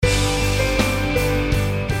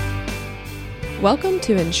Welcome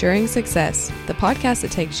to Ensuring Success, the podcast that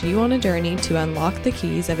takes you on a journey to unlock the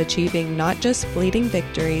keys of achieving not just fleeting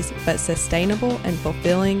victories, but sustainable and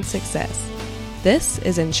fulfilling success. This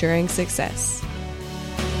is Ensuring Success.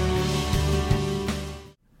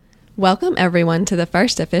 Welcome everyone to the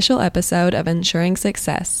first official episode of Ensuring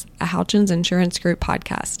Success, a Houchens Insurance Group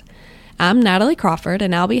podcast. I'm Natalie Crawford,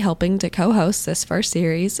 and I'll be helping to co-host this first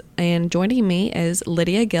series, and joining me is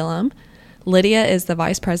Lydia Gilliam. Lydia is the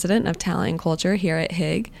Vice President of Talent and Culture here at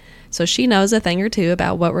HIG, so she knows a thing or two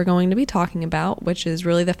about what we're going to be talking about, which is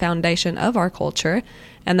really the foundation of our culture,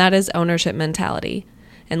 and that is ownership mentality.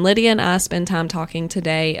 And Lydia and I spend time talking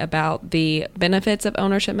today about the benefits of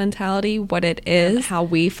ownership mentality, what it is, how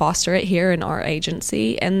we foster it here in our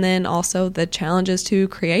agency, and then also the challenges to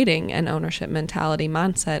creating an ownership mentality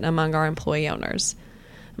mindset among our employee owners.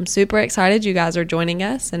 I'm super excited you guys are joining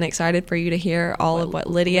us and excited for you to hear all of what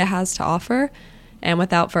Lydia has to offer. And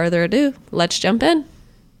without further ado, let's jump in.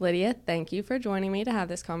 Lydia, thank you for joining me to have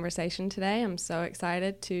this conversation today. I'm so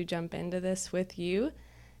excited to jump into this with you.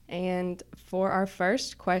 And for our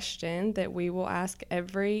first question that we will ask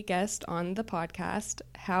every guest on the podcast,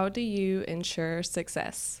 how do you ensure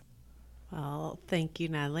success? Well, thank you,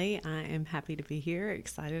 Natalie. I am happy to be here,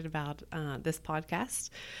 excited about this podcast.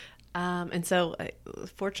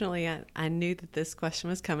 Fortunately, I knew that this question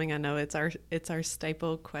was coming. I know it's our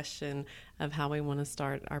staple question of how we want to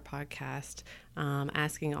start our podcast,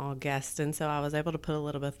 asking all guests. And so I was able to put a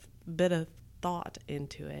little bit of thought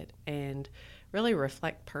into it and really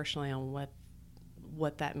reflect personally on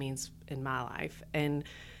what that means in my life. And,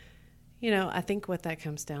 I think what that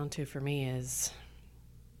comes down to for me is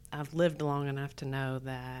I've lived long enough to know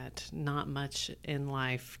that not much in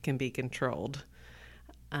life can be controlled.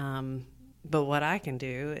 But what I can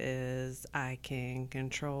do is I can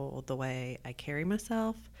control the way I carry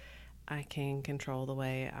myself. I can control the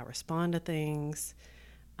way I respond to things,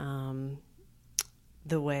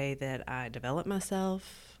 the way that I develop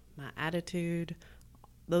myself, my attitude.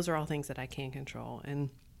 Those are all things that I can control. And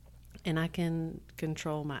I can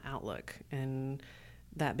control my outlook and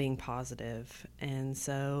that being positive. And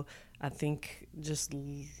so I think just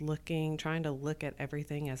trying to look at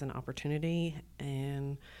everything as an opportunity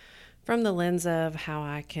and from the lens of how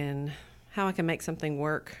I can make something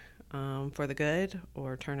work for the good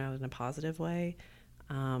or turn out in a positive way.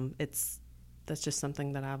 That's just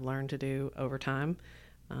something that I've learned to do over time.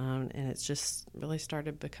 And it's just really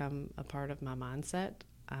started to become a part of my mindset.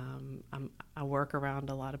 I work around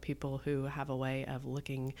a lot of people who have a way of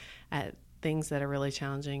looking at things that are really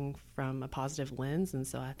challenging from a positive lens, and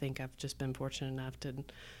so I think I've just been fortunate enough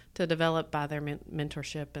to develop by their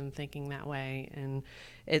mentorship and thinking that way. And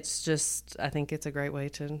it's just, I think it's a great way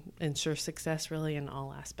to ensure success really in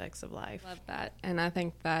all aspects of life. Love that, and I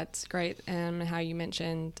think that's great. And how you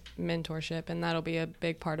mentioned mentorship, and that'll be a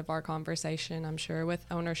big part of our conversation, I'm sure, with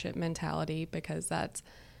ownership mentality, because that's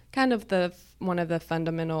kind of one of the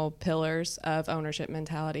fundamental pillars of ownership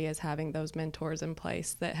mentality is having those mentors in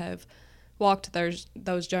place that have walked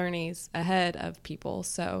those journeys ahead of people.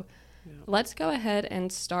 So Let's go ahead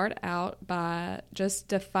and start out by just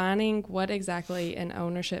defining what exactly an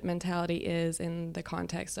ownership mentality is in the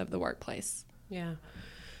context of the workplace. Yeah.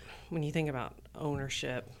 When you think about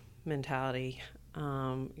ownership mentality,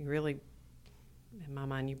 you really, in my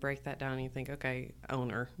mind, you break that down and you think, okay,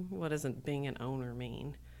 owner, what does being an owner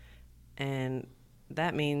mean? And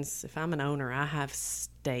that means if I'm an owner, I have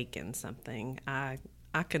stake in something. I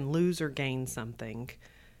can lose or gain something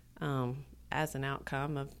as an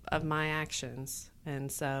outcome of my actions.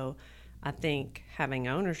 And so I think having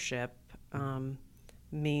ownership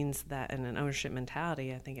means that, in an ownership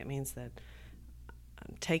mentality, I think it means that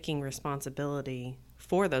I'm taking responsibility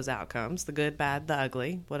for those outcomes, the good, bad, the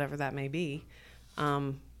ugly, whatever that may be.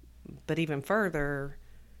 But even further,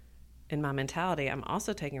 in my mentality, I'm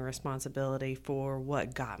also taking responsibility for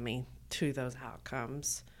what got me to those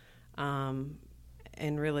outcomes.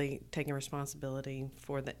 And really taking responsibility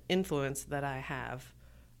for the influence that I have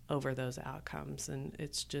over those outcomes. And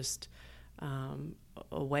it's just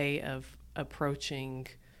a way of approaching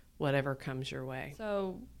whatever comes your way.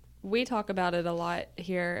 So we talk about it a lot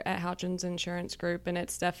here at Houchens Insurance Group, and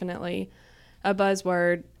it's definitely a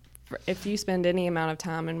buzzword. If you spend any amount of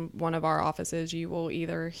time in one of our offices, you will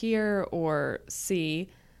either hear or see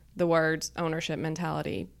the words ownership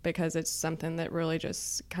mentality, because it's something that really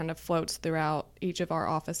just kind of floats throughout each of our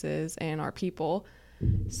offices and our people.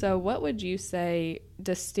 So what would you say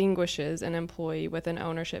distinguishes an employee with an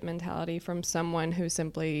ownership mentality from someone who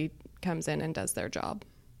simply comes in and does their job?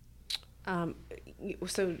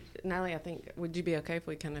 So, Natalie, I think, would you be okay if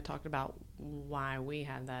we kind of talked about why we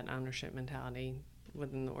have that ownership mentality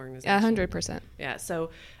within the organization. 100%. Yeah.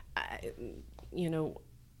 So,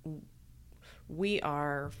 we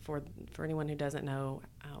are, for anyone who doesn't know,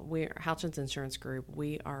 we're Houchens Insurance Group.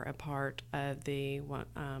 We are a part of the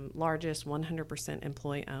largest 100%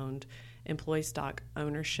 employee-owned employee stock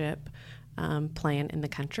ownership plan in the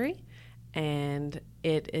country. And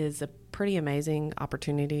it is a pretty amazing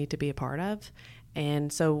opportunity to be a part of.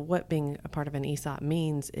 And so what being a part of an ESOP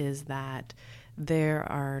means is that there's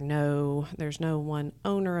no one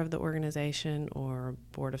owner of the organization or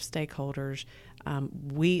board of stakeholders.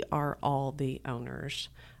 We are all the owners,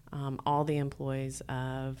 all the employees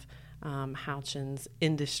of Houchens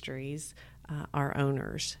Industries are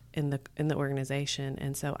owners in the organization.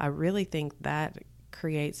 And so I really think that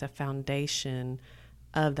creates a foundation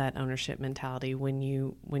of that ownership mentality when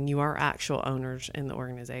you are actual owners in the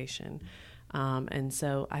organization. And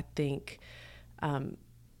so I think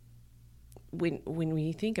when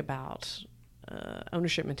we think about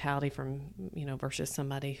ownership mentality from versus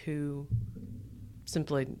somebody who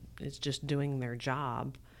simply is just doing their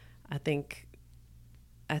job, I think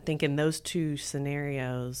in those two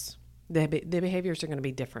scenarios the behaviors are going to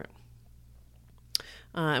be different.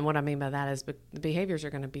 And what I mean by that is the behaviors are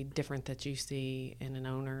going to be different that you see in an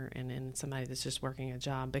owner and in somebody that's just working a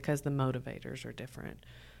job, because the motivators are different.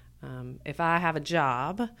 If I have a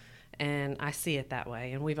job and I see it that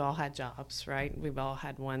way, and we've all had jobs, right? We've all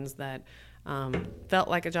had ones that felt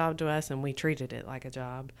like a job to us and we treated it like a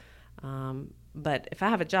job. But if I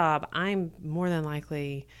have a job, I'm more than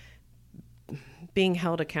likely being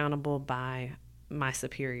held accountable by my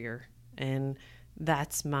superior, and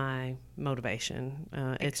that's my motivation.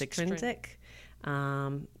 It's extrinsic.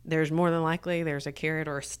 There's more than likely there's a carrot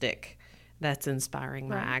or a stick that's inspiring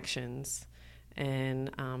my actions.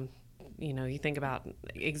 And, you think about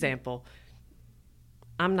example,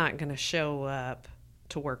 I'm not going to show up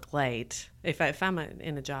to work late. If I'm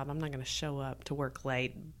in a job, I'm not going to show up to work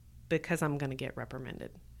late because I'm going to get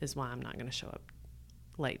reprimanded is why I'm not going to show up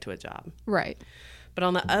late to a job. Right. But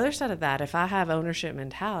on the other side of that, if I have ownership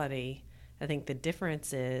mentality, I think the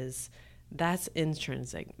difference is that's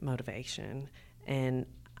intrinsic motivation, and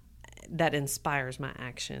that inspires my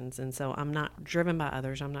actions. And so I'm not driven by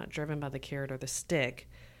others. I'm not driven by the carrot or the stick,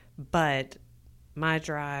 but my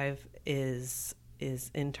drive is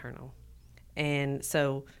internal. And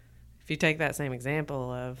so if you take that same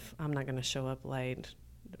example of I'm not going to show up late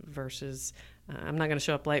versus I'm not going to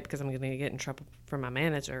show up late because I'm going to get in trouble from my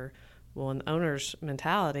manager. Well, in the owner's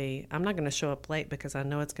mentality, I'm not going to show up late because I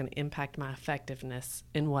know it's going to impact my effectiveness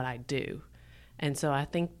in what I do. And so I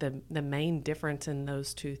think the main difference in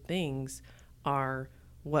those two things are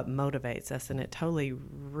what motivates us, and it totally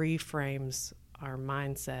reframes our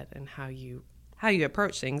mindset and how you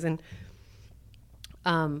approach things. And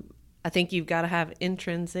I think you've got to have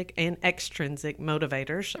intrinsic and extrinsic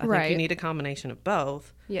motivators. I think you need a combination of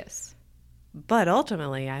both. Yes. But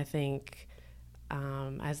ultimately, I think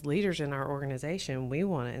as leaders in our organization, we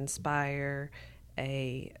want to inspire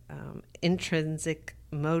a intrinsic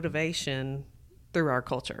motivation through our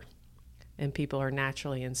culture, and people are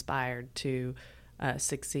naturally inspired to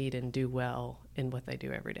succeed and do well in what they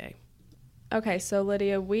do every day. Okay, so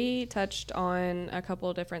Lydia, we touched on a couple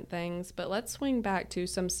of different things, but let's swing back to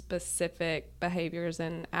some specific behaviors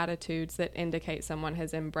and attitudes that indicate someone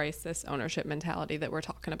has embraced this ownership mentality that we're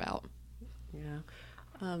talking about. Yeah.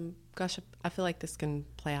 Gosh, I feel like this can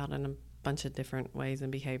play out in a bunch of different ways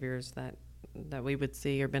and behaviors that we would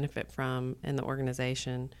see or benefit from in the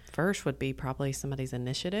organization. First would be probably somebody's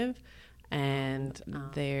initiative and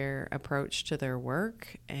their approach to their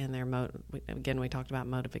work and their we talked about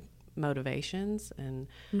motivations, and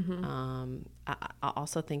I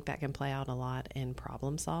also think that can play out a lot in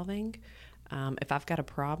problem solving. If I've got a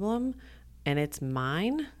problem and it's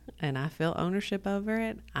mine and I feel ownership over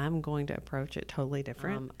it, I'm going to approach it totally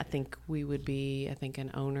different. I think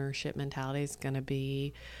an ownership mentality is going to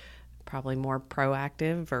be probably more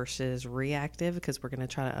proactive versus reactive, because we're going to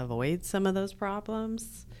try to avoid some of those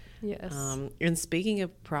problems. Yes. And speaking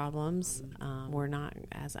of problems, we're not,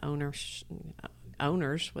 as owners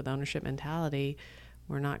with ownership mentality,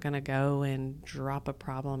 we're not going to go and drop a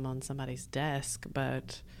problem on somebody's desk,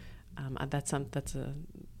 but that's a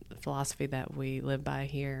philosophy that we live by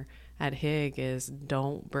here at HIG is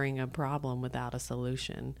don't bring a problem without a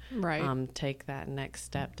solution. Right. Take that next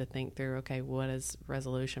step to think through, okay, what does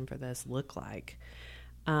resolution for this look like?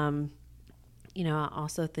 I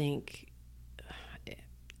also think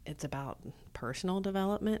it's about personal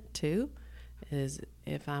development too. Is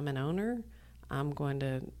if I'm an owner, I'm going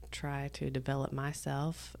to try to develop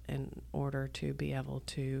myself in order to be able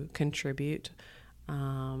to contribute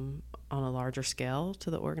on a larger scale to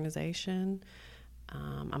the organization.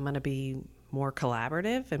 I'm going to be more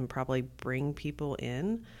collaborative and probably bring people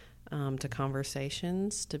in to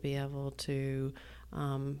conversations to be able to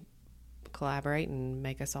collaborate and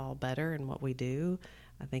make us all better in what we do.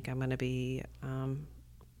 I think I'm going to be,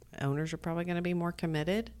 owners are probably going to be more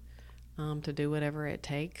committed to do whatever it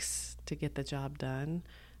takes to get the job done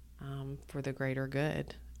for the greater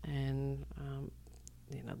good. And,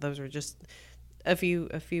 those are just a few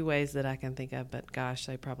ways that I can think of, but gosh,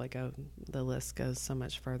 the list goes so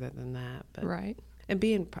much further than that. But, right. And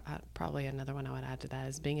being, probably another one I would add to that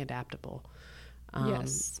is being adaptable.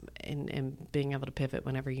 Yes. And being able to pivot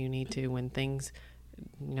whenever you need to, when things,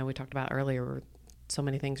 we talked about earlier, so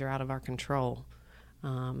many things are out of our control.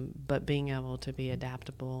 But being able to be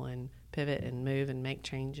adaptable and pivot and move and make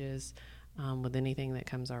changes with anything that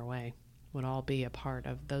comes our way would all be a part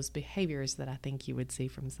of those behaviors that I think you would see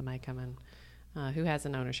from somebody coming who has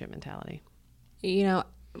an ownership mentality.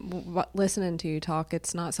 Listening to you talk,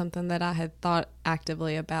 it's not something that I had thought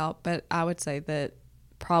actively about, but I would say that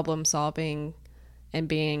problem solving and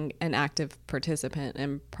being an active participant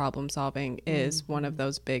in problem solving is one of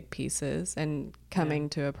those big pieces, and coming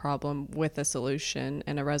to a problem with a solution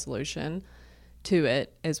and a resolution to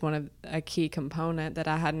it is a key component that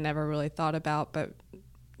I had never really thought about. But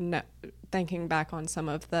thinking back on some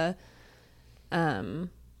of the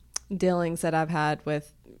dealings that I've had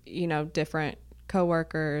with, different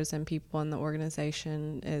coworkers and people in the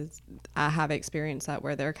organization, is I have experienced that,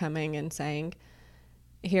 where they're coming and saying,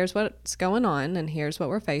 here's what's going on and here's what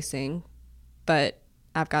we're facing, but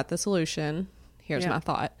I've got the solution. Here's my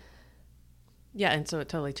thought. Yeah, and so it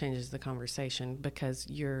totally changes the conversation, because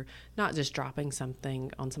you're not just dropping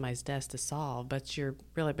something on somebody's desk to solve, but you're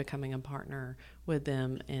really becoming a partner with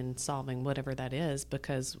them in solving whatever that is,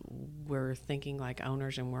 because we're thinking like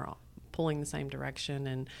owners and we're pulling the same direction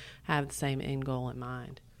and have the same end goal in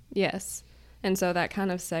mind. Yes. And so that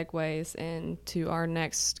kind of segues into our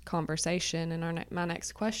next conversation and my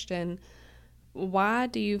next question. Why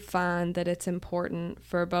do you find that it's important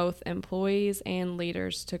for both employees and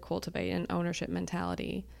leaders to cultivate an ownership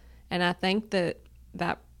mentality? And I think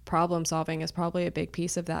that problem solving is probably a big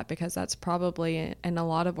piece of that, because that's probably in a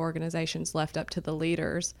lot of organizations left up to the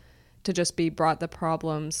leaders to just be brought the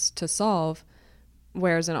problems to solve,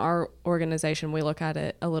 whereas in our organization we look at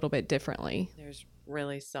it a little bit differently. There's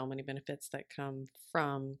really so many benefits that come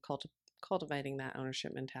from cultivating that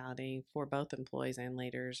ownership mentality for both employees and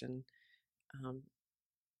leaders. And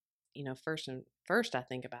first I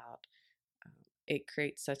think about it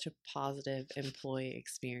creates such a positive employee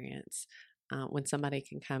experience when somebody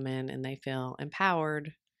can come in and they feel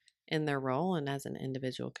empowered in their role and as an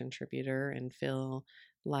individual contributor, and feel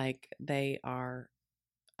like they are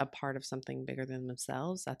a part of something bigger than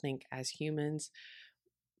themselves. I think as humans,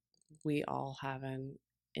 we all have an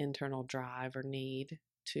internal drive or need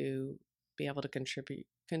to be able to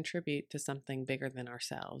contribute to something bigger than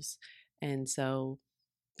ourselves. And so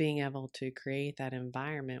being able to create that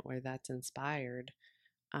environment where that's inspired,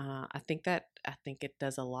 I think it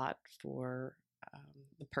does a lot for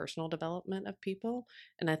the personal development of people.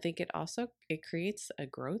 And I think it creates a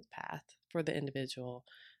growth path for the individual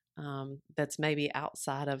that's maybe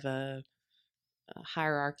outside of a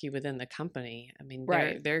hierarchy within the company. I mean,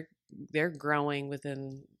 Right. they're growing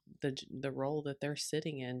within the role that they're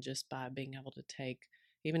sitting in, just by being able to take,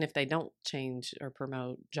 even if they don't change or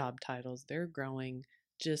promote job titles, they're growing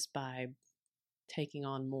just by taking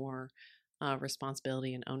on more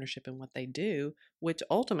responsibility and ownership in what they do, which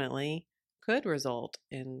ultimately could result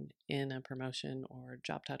in a promotion or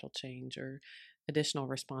job title change or additional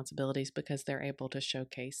responsibilities, because they're able to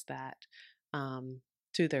showcase that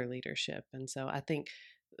to their leadership. And so I think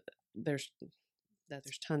there's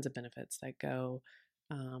tons of benefits that go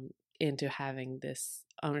into having this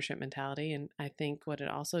ownership mentality. And I think what it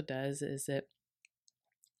also does is it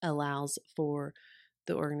allows for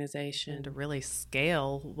the organization to really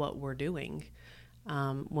scale what we're doing.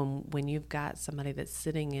 When you've got somebody that's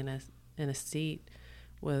sitting in a seat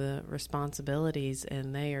with responsibilities,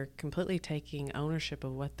 and they are completely taking ownership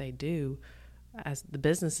of what they do, as the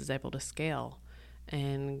business is able to scale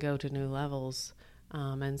and go to new levels.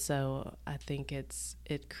 And so I think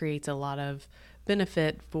it creates a lot of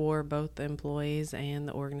benefit for both the employees and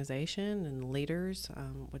the organization and leaders,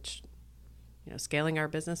 which, scaling our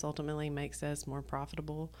business ultimately makes us more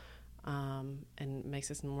profitable and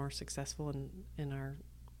makes us more successful in our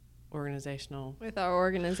organizational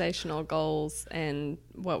goals and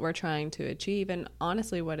what we're trying to achieve. And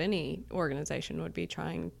honestly, what any organization would be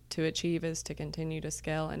trying to achieve is to continue to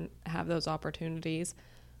scale and have those opportunities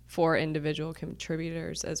for individual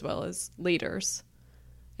contributors as well as leaders,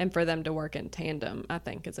 and for them to work in tandem, I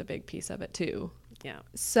think, is a big piece of it too. Yeah.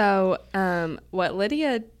 So what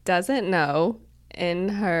Lydia doesn't know in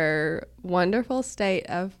her wonderful state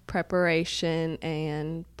of preparation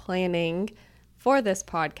and planning for this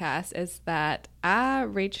podcast is that I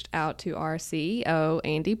reached out to our CEO,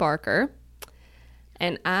 Andy Barker,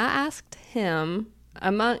 and I asked him,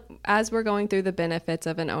 as we're going through the benefits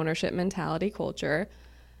of an ownership mentality culture,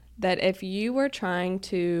 that if you were trying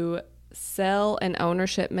to sell an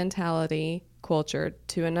ownership mentality culture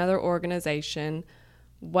to another organization,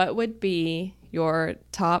 what would be your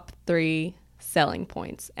top 3 selling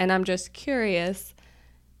points? And I'm just curious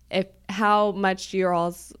if how much your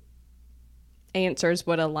all's answers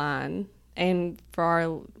would align. And for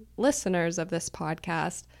our listeners of this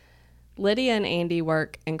podcast, Lydia and Andy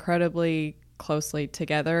work incredibly closely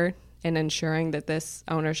together in ensuring that this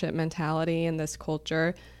ownership mentality and this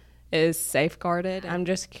culture is safeguarded.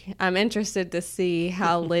 I'm interested to see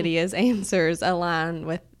how Lydia's answers align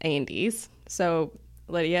with Andy's. So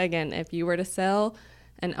Lydia, again, if you were to sell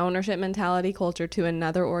an ownership mentality culture to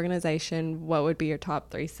another organization, what would be your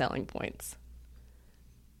top 3 selling points?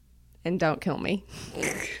 And don't kill me.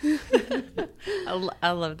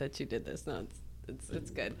 I love that you did this. No,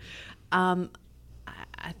 it's good.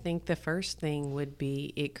 I think the first thing would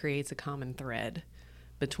be it creates a common thread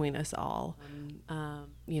between us all.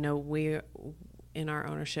 We're in our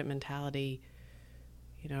ownership mentality.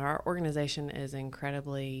 Our organization is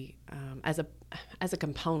incredibly as a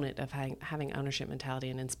component of having ownership mentality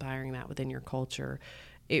and inspiring that within your culture.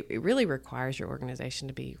 It really requires your organization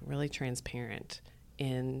to be really transparent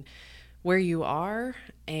in where you are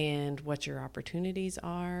and what your opportunities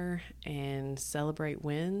are, and celebrate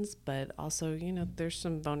wins, but also, there's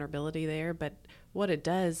some vulnerability there. But what it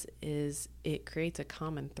does is it creates a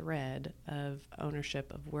common thread of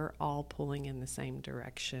ownership of we're all pulling in the same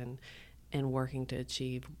direction and working to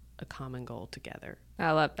achieve a common goal together.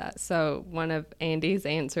 I love that. So one of Andy's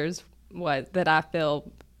answers was that I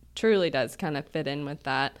feel truly does kind of fit in with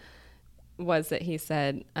that, was that he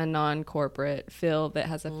said a non-corporate feel that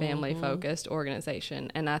has a family-focused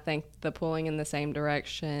organization. And I think the pulling in the same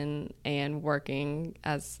direction and working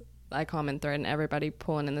as a common thread and everybody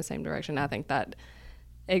pulling in the same direction, I think that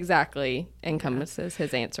exactly encompasses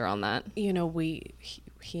his answer on that. He and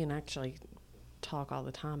I actually talk all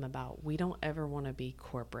the time about we don't ever want to be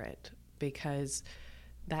corporate, because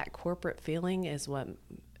that corporate feeling is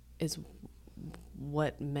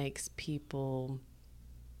what makes people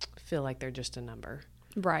feel like they're just a number.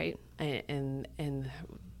 Right. And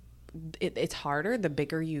it's harder. The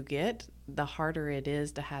bigger you get, the harder it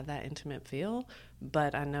is to have that intimate feel.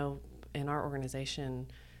 But I know in our organization,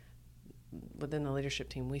 within the leadership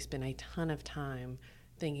team, we spend a ton of time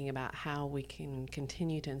thinking about how we can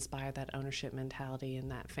continue to inspire that ownership mentality and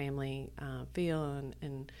that family feel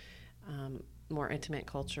and more intimate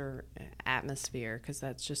culture atmosphere, because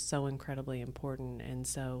that's just so incredibly important. And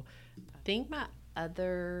so I think my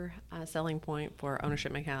other selling point for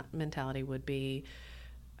ownership mentality would be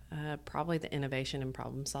probably the innovation and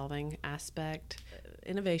problem solving aspect.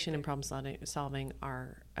 Innovation and problem solving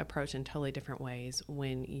are approached in totally different ways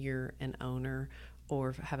when you're an owner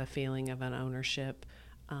or have a feeling of an ownership.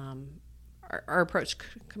 Are approached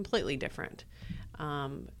completely different.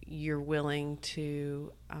 You're willing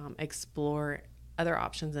to explore other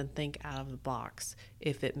options and think out of the box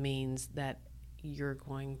if it means that you're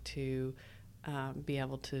going to be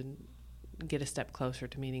able to get a step closer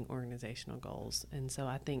to meeting organizational goals. And so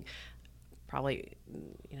I think probably,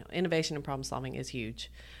 innovation and problem solving is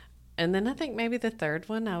huge. And then I think maybe the third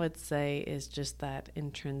one I would say is just that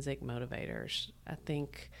intrinsic motivators. I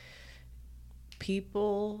think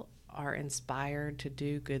people are inspired to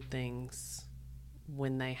do good things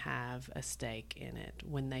when they have a stake in it,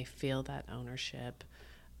 when they feel that ownership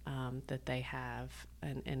that they have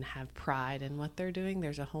and have pride in what they're doing.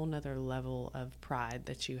 There's a whole nother level of pride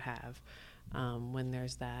that you have when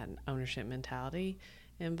there's that ownership mentality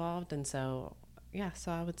involved. And so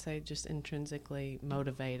I would say just intrinsically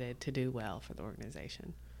motivated to do well for the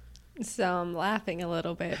organization. So I'm laughing a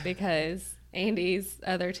little bit because Andy's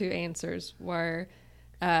other 2 answers were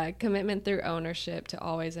commitment through ownership to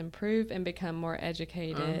always improve and become more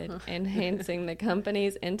educated, enhancing the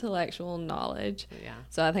company's intellectual knowledge. Yeah.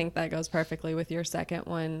 So I think that goes perfectly with your second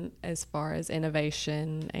one as far as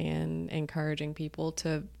innovation and encouraging people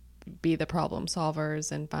to be the problem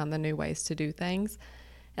solvers and find the new ways to do things.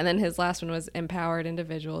 And then his last one was empowered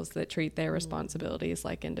individuals that treat their responsibilities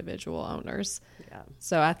like individual owners. Yeah.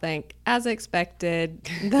 So I think, as expected,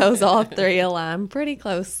 those all 3 align pretty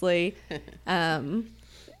closely.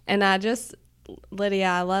 And Lydia,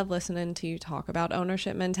 I love listening to you talk about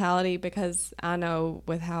ownership mentality, because I know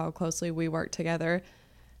with how closely we work together,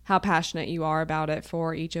 how passionate you are about it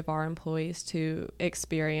for each of our employees to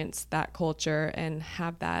experience that culture and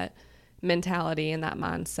have that mentality and that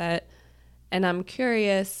mindset. And I'm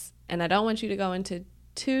curious, and I don't want you to go into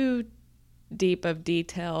too deep of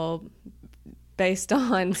detail based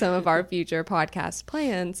on some of our future podcast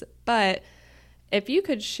plans, but if you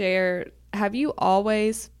could share, have you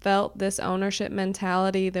always felt this ownership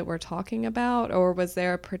mentality that we're talking about, or was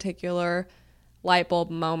there a particular light bulb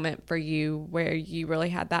moment for you where you really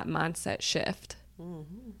had that mindset shift?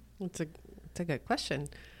 Mm-hmm. It's a good question.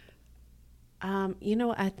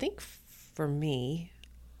 I think for me,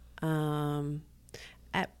 I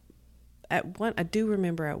do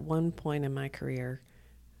remember at one point in my career,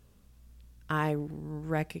 I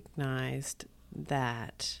recognized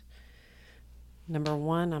that, number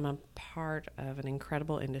one, I'm a part of an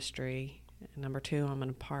incredible industry. Number two, I'm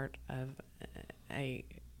a part of a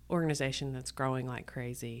organization that's growing like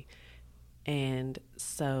crazy. And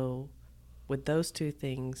so with those two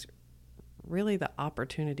things, really the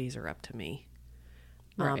opportunities are up to me.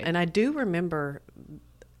 Right. And I do remember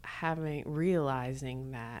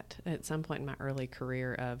realizing that at some point in my early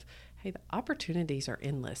career of, hey, the opportunities are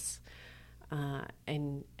endless.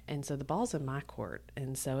 And so the ball's in my court.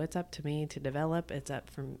 And so it's up to me to develop. It's up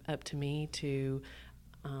to me to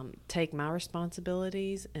take my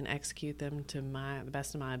responsibilities and execute them to the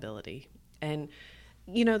best of my ability. And,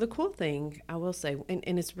 the cool thing, I will say,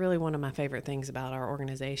 and it's really one of my favorite things about our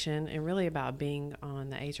organization and really about being on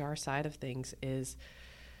the HR side of things is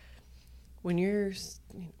when you're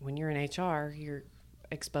in HR, you're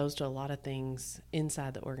exposed to a lot of things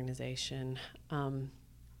inside the organization.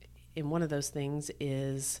 And one of those things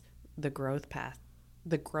is the growth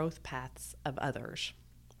paths of others.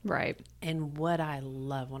 Right. And what I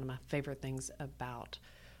love, one of my favorite things about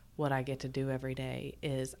what I get to do every day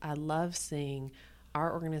is I love seeing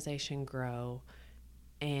our organization grow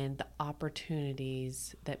and the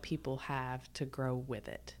opportunities that people have to grow with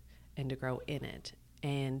it and to grow in it.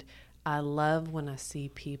 And I love when I see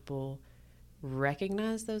people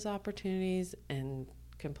recognize those opportunities and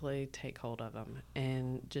completely take hold of them,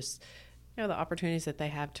 and just the opportunities that they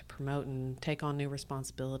have to promote and take on new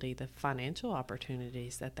responsibility, the financial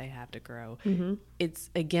opportunities that they have to grow. Mm-hmm. It's,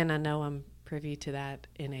 again, I know I'm privy to that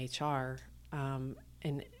in HR,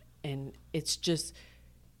 and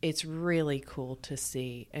it's really cool to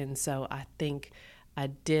see. And so I think I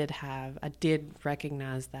did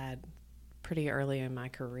recognize that pretty early in my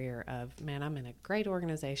career of, man, I'm in a great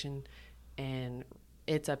organization and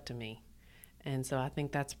it's up to me. And so I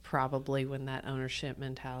think that's probably when that ownership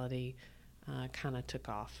mentality kind of took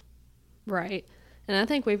off. Right. And I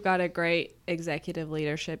think we've got a great executive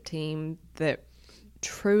leadership team that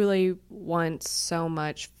truly wants so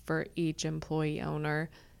much for each employee owner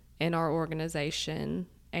in our organization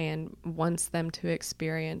and wants them to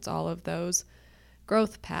experience all of those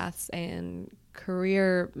growth paths and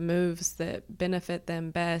career moves that benefit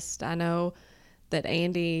them best. I know that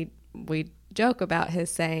Andy, we joke about his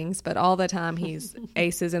sayings, but all the time he's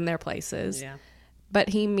aces in their places. Yeah. But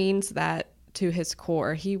he means that to his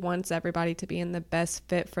core. He wants everybody to be in the best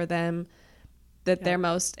fit for them that they're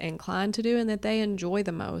most inclined to do and that they enjoy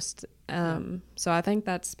the most. So I think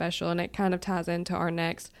that's special, and it kind of ties into our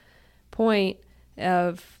next point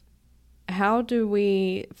of how do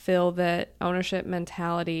we feel that ownership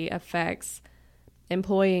mentality affects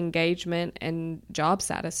employee engagement and job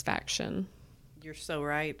satisfaction? You're so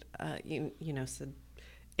right. So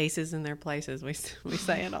aces in their places. We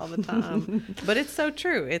say it all the time, but it's so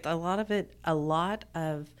true. It's a lot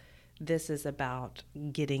of this is about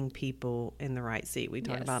getting people in the right seat. We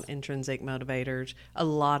talk about intrinsic motivators. A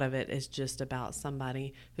lot of it is just about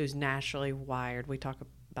somebody who's naturally wired. We talk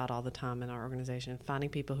about all the time in our organization, finding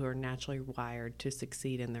people who are naturally wired to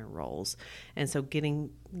succeed in their roles. And so getting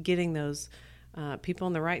those people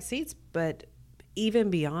in the right seats. But even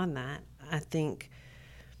beyond that, I think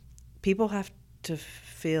people have to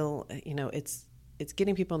feel, it's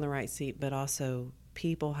getting people in the right seat, but also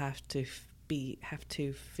people have to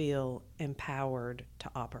feel empowered to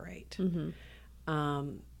operate. Mm-hmm.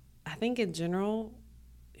 I think in general,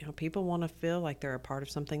 people want to feel like they're a part of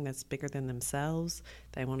something that's bigger than themselves.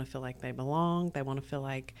 They want to feel like they belong. They want to feel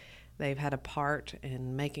like they've had a part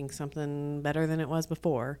in making something better than it was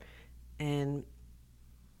before. And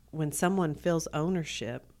when someone feels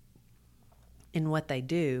ownership in what they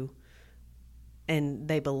do and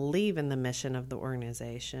they believe in the mission of the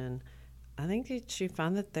organization, I think that you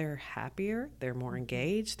find that they're happier, they're more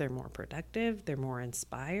engaged, they're more productive, they're more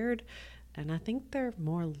inspired, and I think they're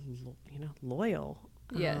more, loyal.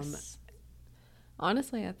 Yes.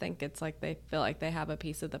 Honestly, I think it's like they feel like they have a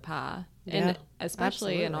piece of the pie. And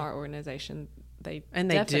especially absolutely. in our organization, they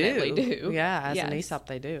definitely do. Yeah, as an ESOP,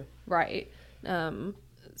 they do. Right.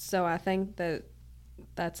 So I think that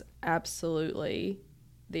that's absolutely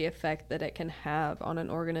the effect that it can have on an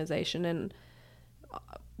organization. And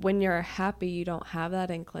when you're happy, you don't have that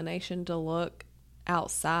inclination to look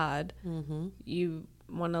outside. Mm-hmm. You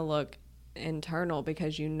want to look internal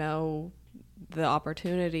because you know the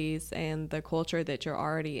opportunities and the culture that you're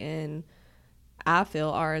already in, I feel,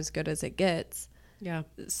 are as good as it gets. Yeah.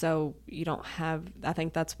 So you don't have, I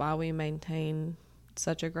think that's why we maintain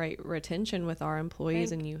such a great retention with our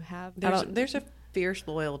employees. And you have, there's a fierce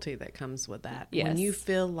loyalty that comes with that. Yes. When you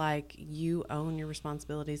feel like you own your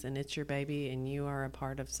responsibilities and it's your baby and you are a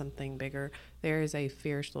part of something bigger, there is a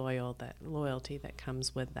fierce loyalty that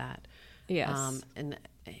comes with that. Yes.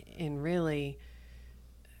 And really,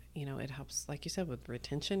 you know, it helps, like you said, with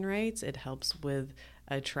retention rates. It helps with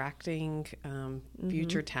attracting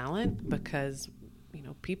future talent because, you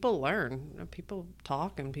know, people learn, people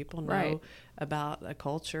talk, and people know about a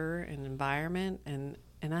culture and environment. And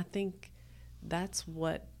I think that's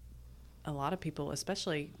what a lot of people,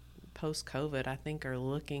 especially post-COVID, I think are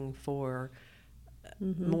looking for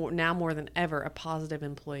more than ever, a positive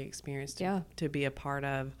employee experience to be a part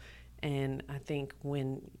of. And I think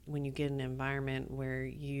when you get an environment where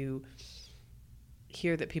you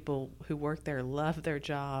hear that people who work there love their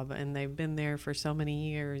job and they've been there for so many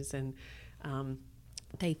years and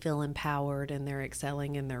they feel empowered and they're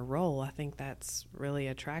excelling in their role, I think that's really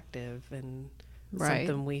attractive and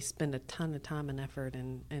something we spend a ton of time and effort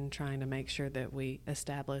in trying to make sure that we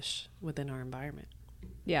establish within our environment.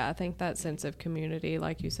 Yeah, I think that sense of community,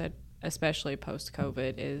 like you said, especially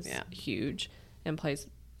post-COVID, is huge and plays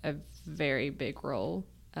a very big role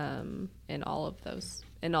in all of those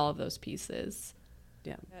pieces.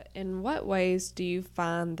 Yeah. In what ways do you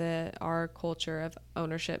find that our culture of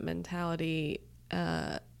ownership mentality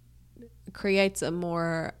creates a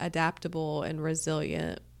more adaptable and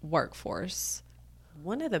resilient workforce?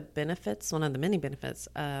 One of the many benefits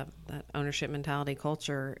of that ownership mentality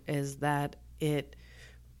culture is that it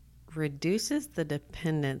reduces the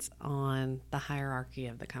dependence on the hierarchy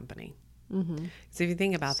of the company. Mm-hmm. So if you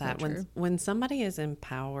think about that, when somebody is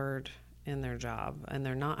empowered in their job and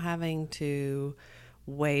they're not having to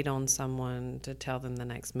wait on someone to tell them the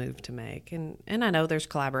next move to make, and I know there's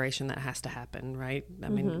collaboration that has to happen, right? I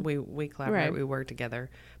mean, we collaborate, we work together.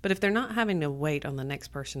 But if they're not having to wait on the next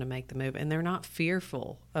person to make the move and they're not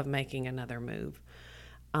fearful of making another move,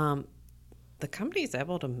 the company is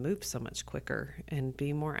able to move so much quicker and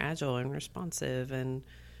be more agile and responsive and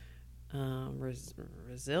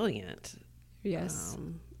resilient,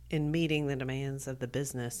 in meeting the demands of the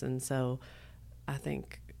business. And so I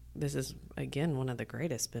think this is, again, one of the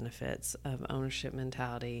greatest benefits of ownership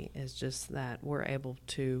mentality is just that we're able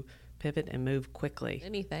to pivot and move quickly.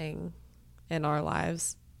 Anything in our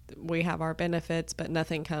lives, we have our benefits, but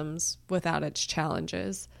nothing comes without its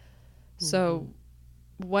challenges. Mm-hmm. So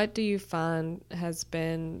what do you find has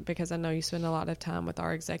been, because I know you spend a lot of time with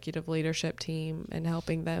our executive leadership team and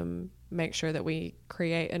helping them make sure that we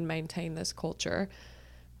create and maintain this culture,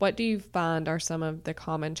 what do you find are some of the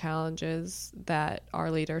common challenges that our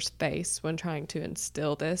leaders face when trying to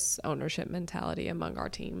instill this ownership mentality among our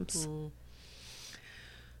teams?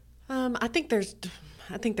 I think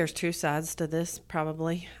there's two sides to this,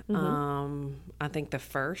 probably. I think the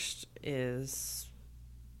first is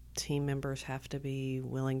team members have to be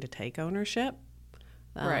willing to take ownership.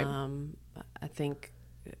 Right. I think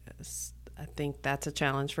that's a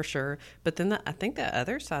challenge for sure. But then I think the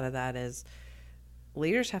other side of that is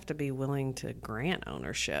leaders have to be willing to grant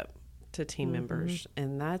ownership to team members,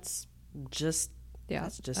 and that's just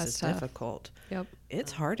as tough. Difficult. Yep.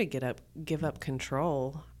 It's hard to give up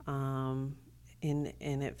control, and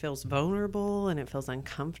it feels vulnerable and it feels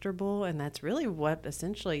uncomfortable, and that's really what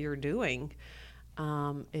essentially you're doing,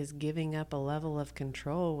 is giving up a level of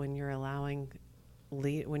control when you're allowing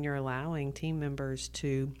team members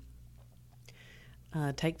to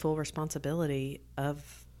take full responsibility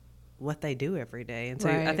of what they do every day. And so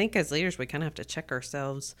I think as leaders, we kind of have to check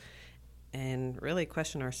ourselves and really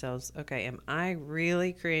question ourselves. Okay, am I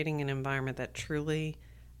really creating an environment that truly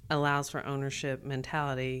allows for ownership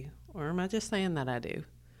mentality, or am I just saying that I do?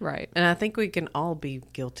 Right. And I think we can all be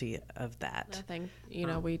guilty of that. I think,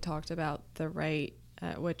 we talked about the rate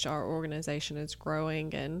at which our organization is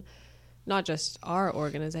growing, and not just our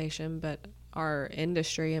organization, but our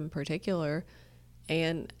industry in particular.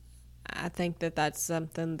 And I think that that's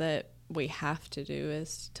something that we have to do,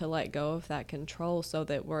 is to let go of that control so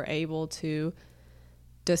that we're able to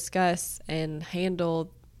discuss and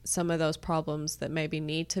handle some of those problems that maybe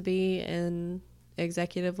need to be in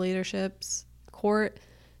executive leadership's court,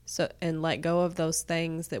 and let go of those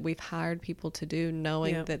things that we've hired people to do,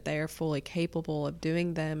 knowing Yep. that they are fully capable of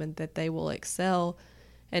doing them and that they will excel,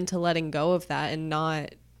 and to letting go of that and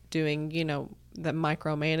not doing, the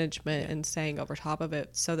micromanagement and staying over top of it,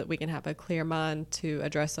 so that we can have a clear mind to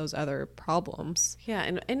address those other problems.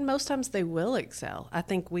 Yeah, and most times they will excel. I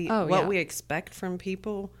think we expect from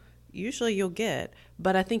people, usually you'll get,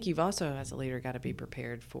 but I think you've also, as a leader, got to be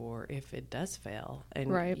prepared for if it does fail.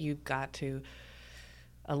 And you've got to,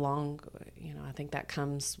 I think that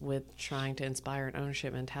comes with trying to inspire an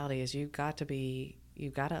ownership mentality, is you've got to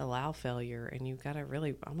allow failure, and you've got to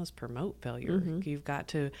really almost promote failure. Mm-hmm. You've got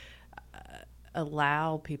to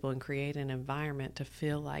allow people and create an environment to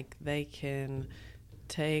feel like they can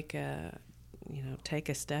take a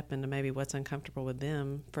step into maybe what's uncomfortable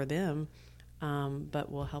for them, but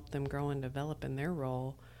will help them grow and develop in their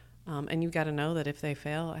role. And you've got to know that if they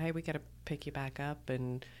fail, hey, we got to pick you back up,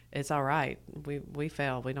 and it's all right. We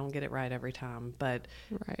fail. We don't get it right every time, but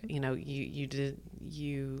your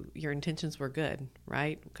intentions were good,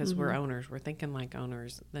 right? Because we're owners. We're thinking like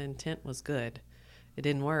owners. The intent was good. It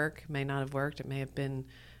didn't work. It may not have worked. It may have been.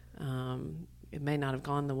 It may not have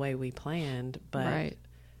gone the way we planned, but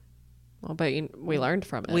well, but we learned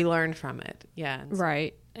from it. We learned from it. Yeah.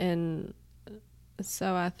 Right. And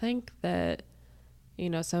so I think that,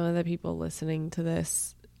 some of the people listening to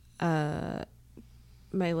this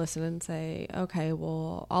may listen and say, okay,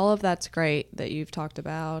 well, all of that's great that you've talked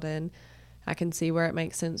about, and I can see where it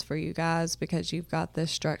makes sense for you guys because you've got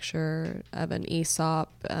this structure of an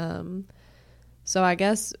ESOP. So I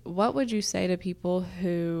guess, what would you say to people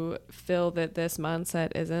who feel that this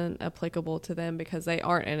mindset isn't applicable to them because they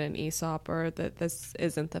aren't in an ESOP, or that this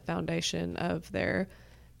isn't the foundation of their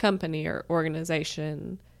company or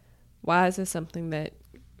organization? Why is this something that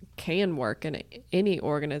can work in any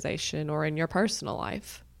organization or in your personal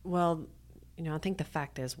life? Well, I think the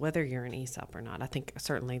fact is, whether you're an ESOP or not, I think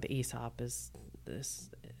certainly the ESOP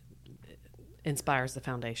inspires the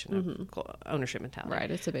foundation of ownership mentality.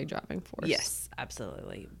 Right, it's a big driving force. Yes,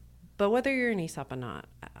 absolutely. But whether you're an ESOP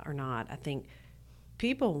or not, I think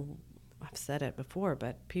people, I've said it before,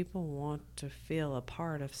 but people want to feel a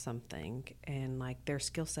part of something, and like their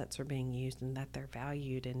skill sets are being used and that they're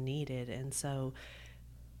valued and needed. And so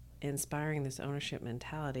inspiring this ownership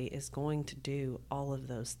mentality is going to do all of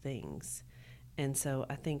those things. And so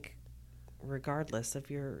I think regardless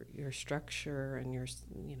of your structure and your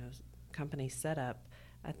company setup,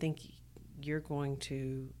 I think you're going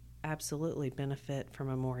to absolutely benefit from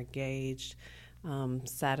a more engaged,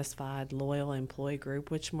 satisfied, loyal employee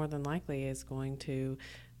group, which more than likely is going to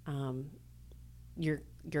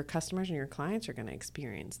your customers and your clients are going to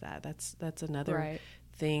experience that. That's another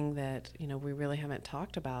thing that we really haven't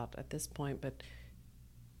talked about at this point, but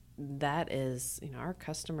that is our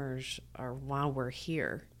customers are why we're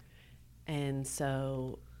here. And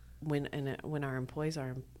so when our employees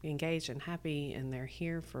are engaged and happy and they're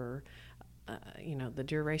here for the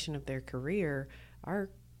duration of their career, our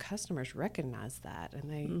customers recognize that,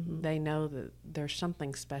 and they know that there's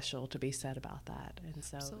something special to be said about that. And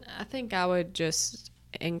so I think I would just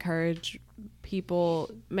encourage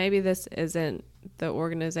people, maybe this isn't the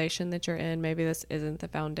organization that you're in, maybe this isn't the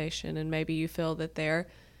foundation, and maybe you feel that there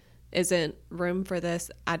isn't room for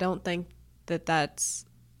this. I don't think that that's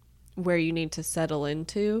where you need to settle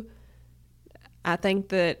into. I think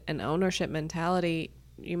that an ownership mentality,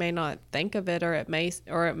 you may not think of it, or it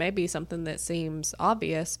may be something that seems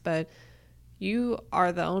obvious, but you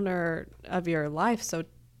are the owner of your life, so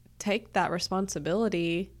take that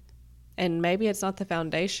responsibility. And maybe it's not the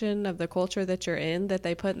foundation of the culture that you're in that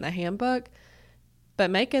they put in the handbook,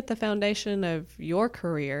 but make it the foundation of your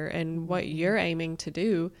career and what you're aiming to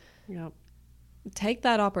do. Yep. Take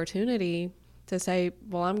that opportunity to say,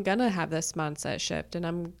 well, I'm going to have this mindset shift, and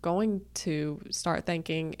I'm going to start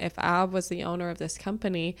thinking, if I was the owner of this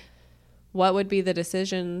company, what would be the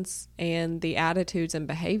decisions and the attitudes and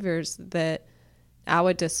behaviors that I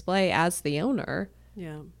would display as the owner?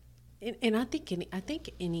 Yeah. And I think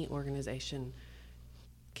any organization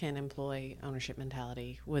can employ ownership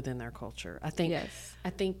mentality within their culture. I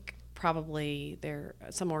think probably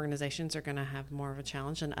some organizations are going to have more of a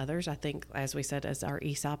challenge than others. I think, as we said, as our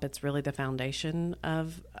ESOP, it's really the foundation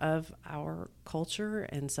of our culture,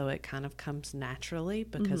 and so it kind of comes naturally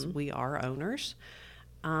because we are owners.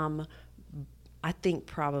 I think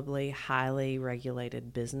probably highly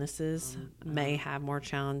regulated businesses may have more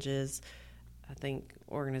challenges. I think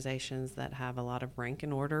organizations that have a lot of rank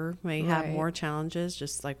and order may have more challenges,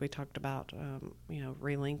 just like we talked about,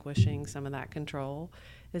 relinquishing some of that control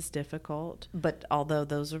is difficult. But although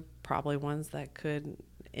those are probably ones that could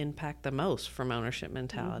impact the most from ownership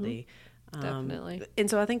mentality, Definitely. And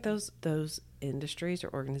so I think those industries or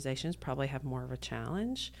organizations probably have more of a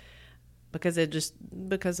challenge because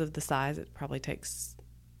because of the size, it probably takes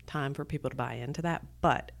time for people to buy into that.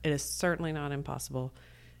 But it is certainly not impossible.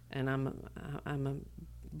 And I'm a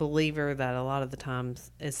believer that a lot of the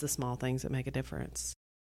times it's the small things that make a difference.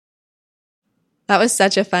 That was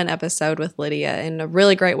such a fun episode with Lydia and a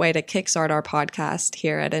really great way to kickstart our podcast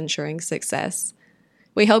here at Ensuring Success.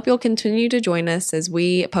 We hope you'll continue to join us as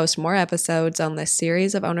we post more episodes on this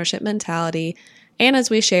series of ownership mentality and as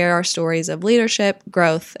we share our stories of leadership,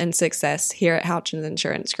 growth, and success here at Houchens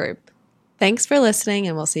Insurance Group. Thanks for listening,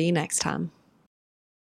 and we'll see you next time.